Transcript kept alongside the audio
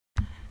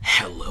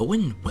Hello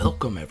and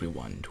welcome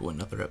everyone to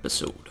another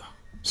episode.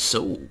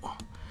 So,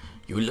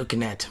 you're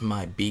looking at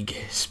my big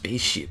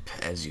spaceship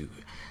as you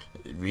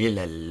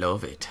really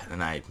love it,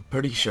 and I'm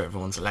pretty sure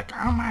everyone's like,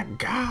 oh my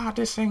god,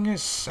 this thing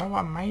is so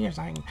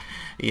amazing.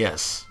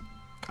 Yes,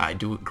 I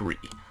do agree.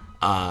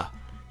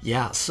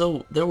 Yeah,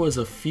 so there was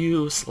a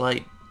few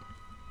slight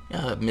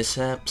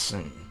mishaps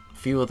and a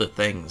few other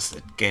things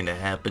that kinda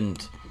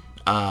happened.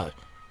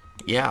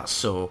 Yeah,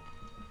 so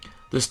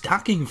this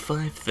docking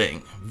 5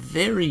 thing,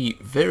 very,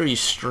 very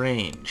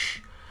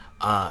strange.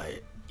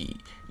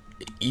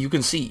 You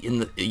can see in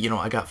the,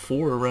 I got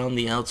 4 around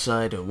the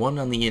outside and 1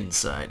 on the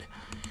inside.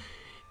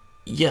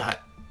 Yeah,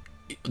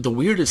 the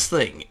weirdest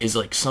thing is,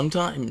 like,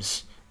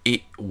 sometimes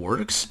it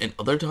works and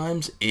other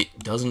times it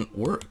doesn't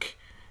work.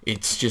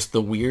 It's just the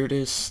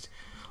weirdest.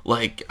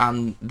 Like,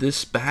 on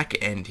this back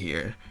end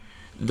here,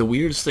 the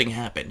weirdest thing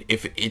happened.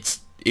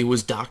 It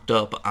was docked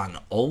up on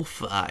all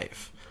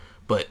 5,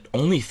 but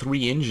only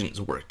 3 engines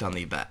worked on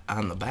the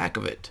back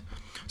of it.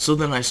 So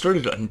then I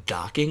started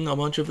undocking a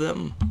bunch of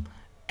them,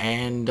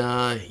 and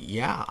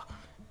yeah,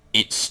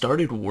 it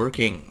started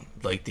working.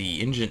 Like,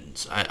 the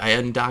engines, I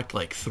undocked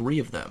like 3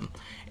 of them,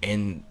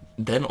 and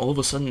then all of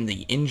a sudden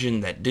the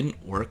engine that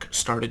didn't work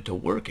started to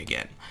work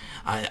again.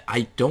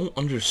 I don't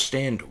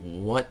understand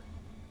what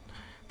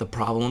the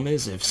problem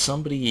is. If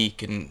somebody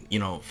can,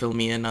 fill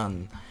me in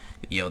on,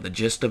 the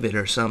gist of it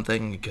or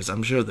something, because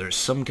I'm sure there's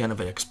some kind of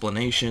an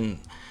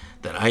explanation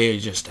that I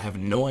just have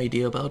no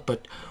idea about.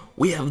 But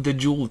we have the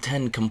Jool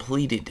 10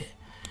 completed.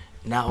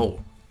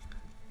 Now,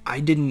 I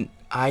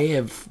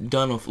have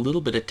done a little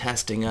bit of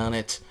testing on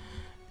it,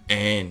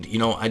 and,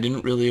 I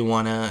didn't really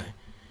want to,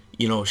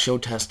 show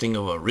testing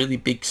of a really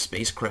big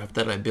spacecraft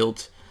that I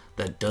built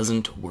that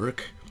doesn't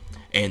work.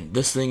 And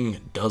this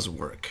thing does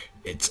work.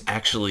 It's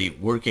actually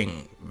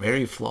working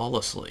very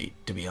flawlessly,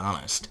 to be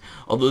honest.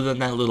 Other than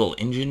that little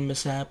engine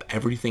mishap,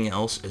 everything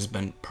else has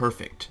been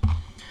perfect.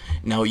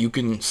 Now you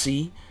can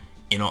see,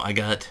 I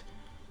got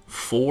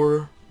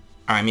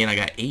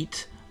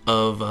 8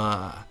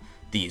 of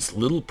these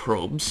little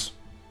probes,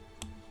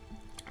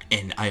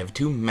 and I have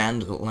 2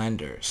 manned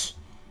landers.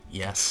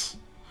 Yes,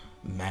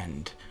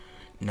 manned.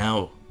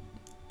 Now,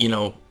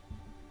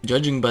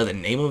 judging by the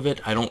name of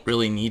it, I don't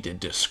really need to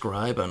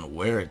describe on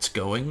where it's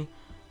going.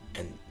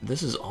 And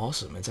this is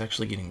awesome. It's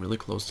actually getting really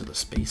close to the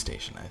space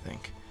station, I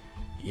think.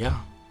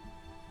 Yeah.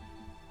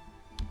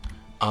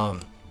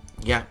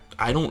 Yeah,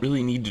 I don't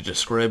really need to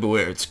describe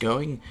where it's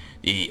going.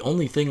 The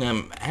only thing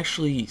I'm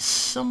actually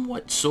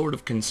somewhat sort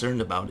of concerned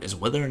about is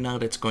whether or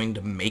not it's going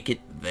to make it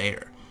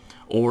there,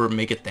 or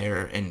make it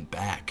there and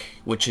back,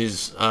 which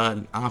is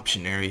an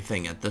optionary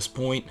thing at this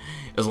point.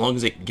 As long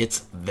as it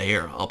gets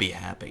there, I'll be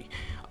happy.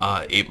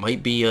 It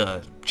might be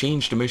a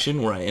changed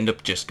mission where I end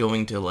up just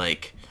going to,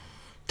 like,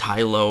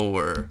 Tylo,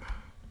 or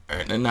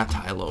not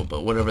Tylo,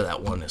 but whatever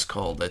that one is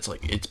called.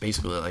 It's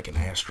basically like an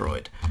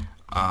asteroid.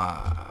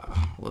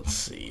 Let's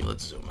see,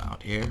 let's zoom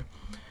out here.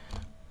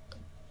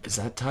 Is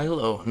that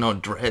Tylo? No,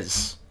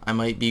 Drez. I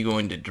might be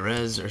going to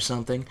Drez or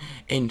something,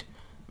 and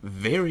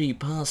very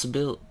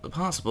possible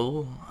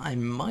I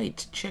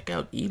might check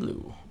out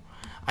Elu.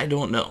 I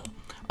don't know.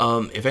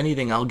 If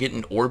anything, I'll get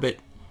in orbit,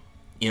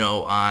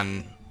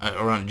 on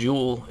around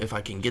Jool if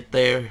I can get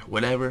there,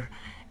 whatever.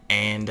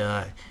 And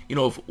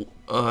if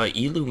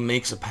Elu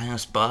makes a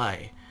pass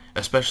by,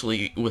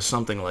 especially with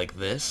something like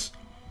this,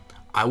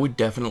 I would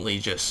definitely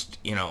just,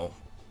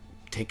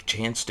 take a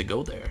chance to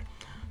go there.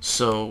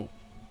 So,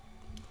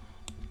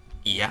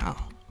 yeah.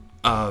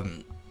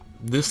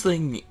 This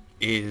thing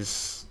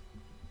is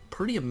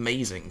pretty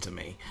amazing to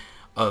me.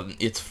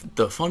 It's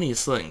the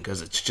funniest thing,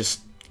 because it's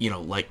just,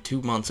 like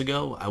 2 months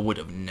ago, I would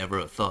have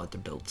never thought to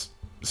build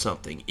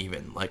something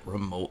even, like,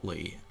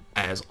 remotely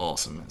as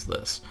awesome as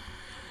this.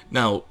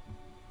 Now,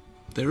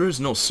 there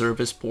is no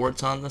service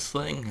ports on this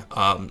thing.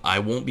 I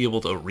won't be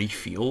able to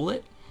refuel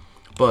it,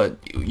 but,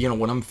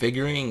 what I'm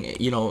figuring,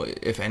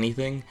 if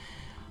anything,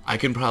 I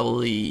can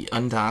probably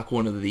undock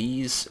one of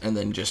these and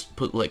then just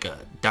put, like,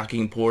 a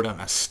docking port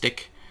on a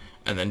stick,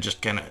 and then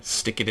just kind of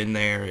stick it in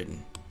there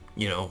and,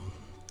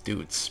 do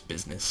its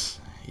business.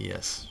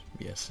 Yes,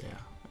 yeah.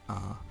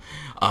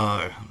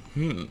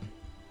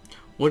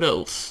 What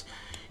else?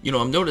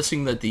 I'm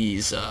noticing that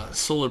these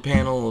solar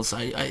panels,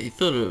 I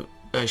thought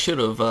I should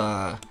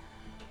have,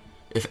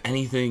 if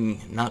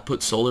anything, not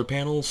put solar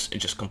panels and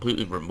just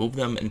completely remove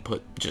them and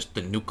put just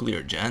the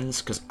nuclear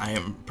gens, because I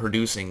am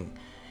producing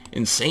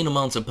insane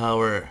amounts of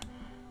power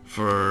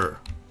for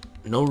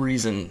no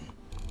reason,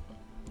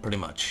 pretty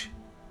much.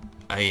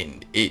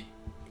 It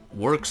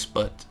works,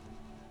 but,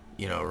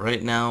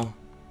 right now,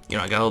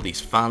 I got all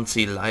these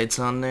fancy lights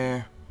on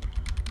there.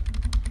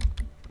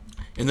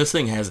 And this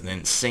thing has an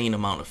insane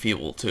amount of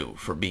fuel, too,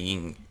 for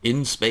being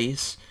in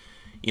space.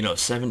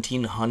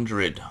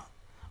 1700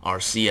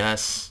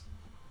 RCS,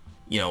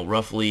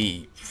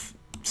 roughly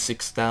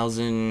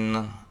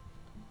 6,000,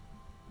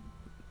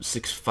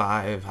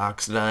 6.5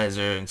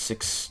 oxidizer, and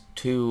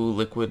 6.2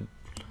 liquid.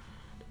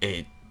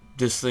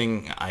 This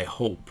thing, I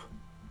hope,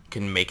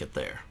 can make it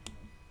there.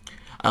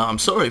 I'm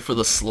sorry for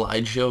the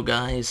slideshow,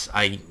 guys.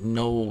 I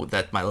know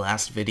that my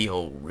last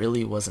video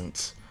really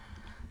wasn't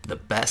the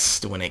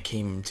best when it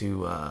came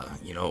to,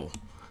 you know,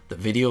 the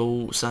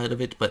video side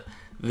of it, but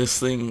this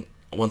thing,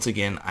 once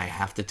again, I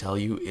have to tell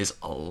you, is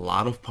a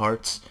lot of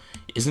parts.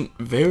 Isn't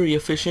very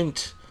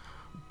efficient,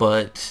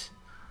 but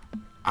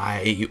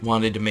I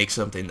wanted to make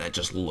something that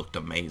just looked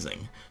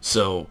amazing.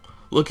 So,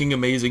 looking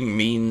amazing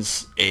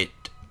means it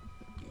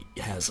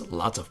has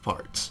lots of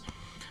parts.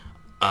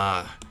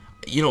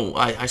 You know,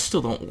 I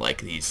still don't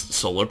like these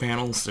solar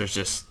panels. There's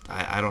just,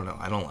 I don't know,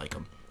 I don't like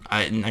them.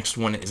 Next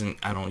one isn't,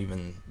 I don't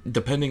even,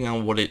 depending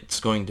on what it's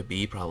going to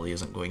be, probably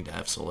isn't going to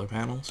have solar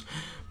panels.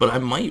 But I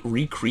might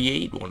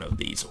recreate one of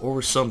these,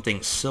 or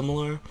something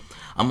similar.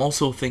 I'm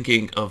also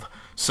thinking of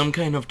some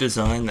kind of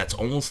design that's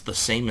almost the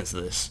same as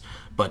this,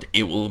 but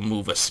it will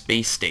move a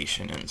space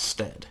station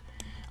instead.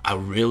 I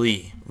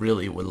really,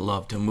 really would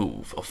love to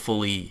move a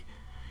fully,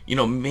 you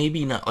know,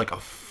 maybe not like a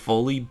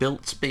fully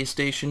built space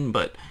station,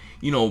 but,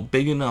 you know,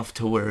 big enough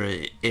to where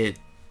it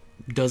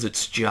does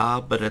its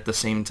job, but at the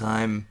same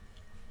time,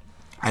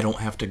 I don't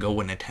have to go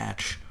and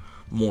attach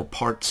more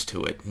parts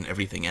to it and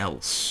everything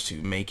else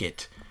to make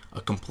it a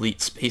complete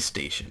space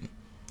station.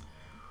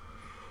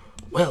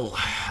 Well,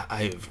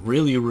 I've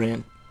really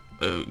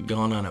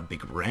gone on a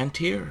big rant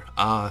here.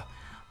 I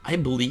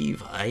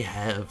believe I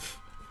have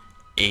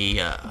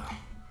a,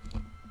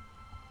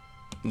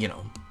 you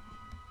know,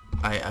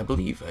 I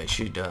believe I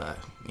should,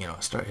 you know,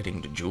 start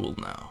heading to Jool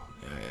now,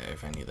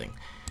 if anything.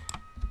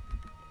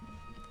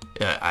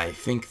 I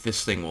think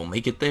this thing will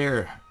make it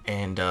there,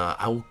 and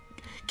I'll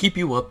keep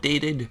you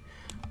updated.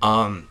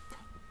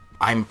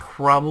 I'm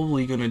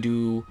probably gonna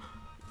do,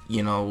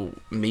 you know,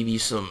 maybe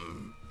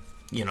some,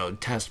 you know,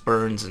 test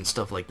burns and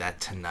stuff like that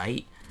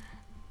tonight,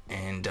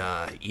 and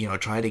you know,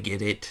 try to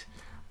get it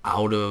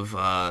out of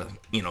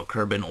you know,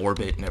 Kerbal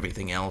orbit and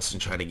everything else,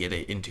 and try to get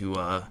it into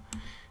a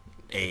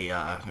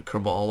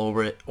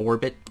Kerbal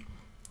orbit,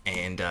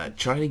 and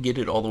try to get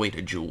it all the way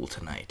to Jool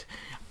tonight.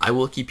 I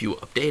will keep you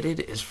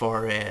updated as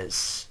far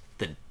as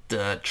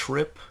the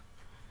trip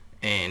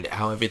and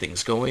how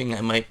everything's going.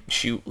 I might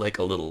shoot like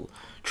a little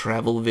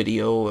travel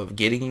video of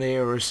getting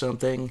there or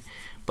something,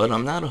 but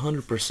I'm not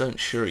 100%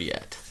 sure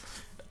yet.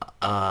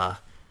 Now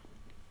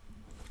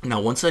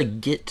once I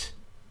get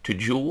to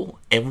Jool,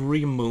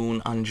 every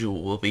moon on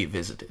Jool will be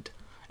visited.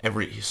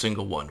 Every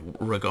single one,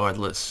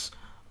 regardless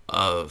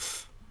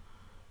of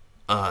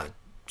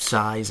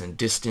size and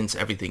distance,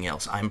 everything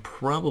else. I'm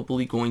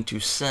probably going to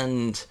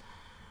send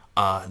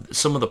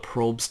some of the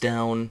probes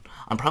down.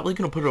 I'm probably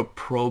going to put a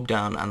probe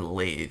down on the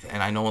lathe,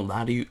 and I know a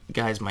lot of you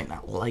guys might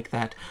not like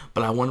that,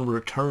 but I want to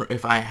return,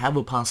 if I have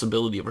a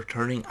possibility of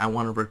returning, I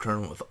want to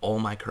return with all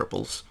my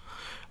Kerbals.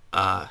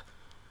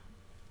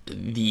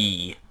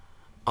 The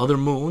other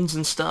moons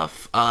and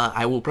stuff,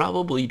 I will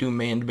probably do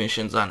manned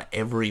missions on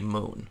every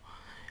moon.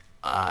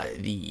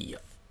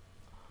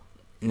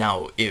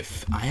 Now,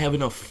 if I have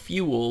enough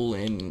fuel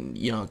and,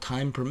 you know,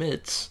 time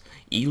permits,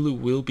 Elu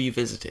will be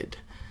visited.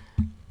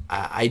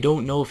 I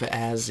don't know if it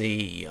has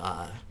a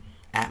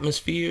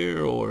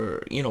atmosphere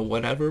or, you know,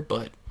 whatever,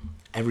 but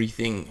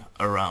everything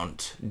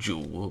around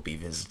Jool will be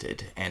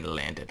visited and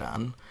landed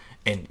on.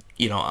 And,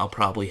 you know, I'll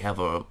probably have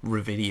a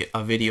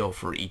video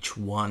for each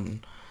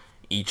one,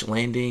 each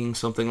landing,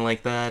 something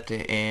like that,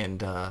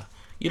 and,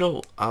 you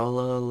know,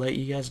 I'll let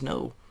you guys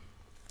know.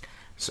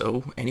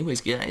 So,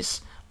 anyways, guys,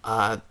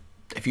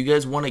 if you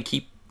guys want to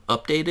keep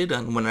updated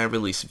on when I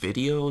release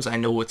videos, I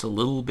know it's a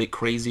little bit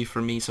crazy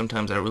for me.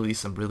 Sometimes I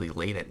release them really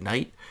late at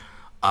night.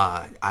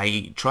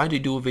 I try to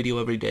do a video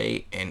every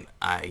day, and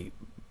I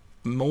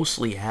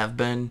mostly have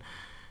been.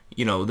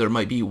 You know, there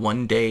might be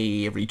one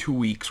day every 2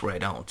 weeks where I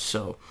don't.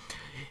 So,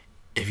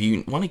 if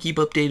you want to keep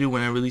updated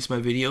when I release my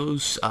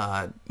videos,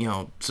 you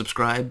know,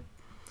 subscribe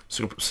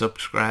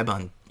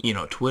on, you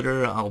know,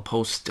 Twitter. I'll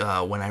post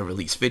when I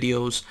release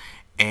videos,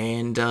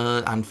 and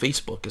on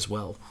Facebook as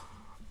well.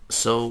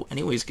 So,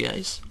 anyways,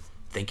 guys,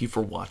 thank you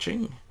for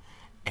watching,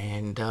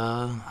 and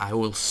I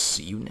will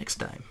see you next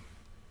time.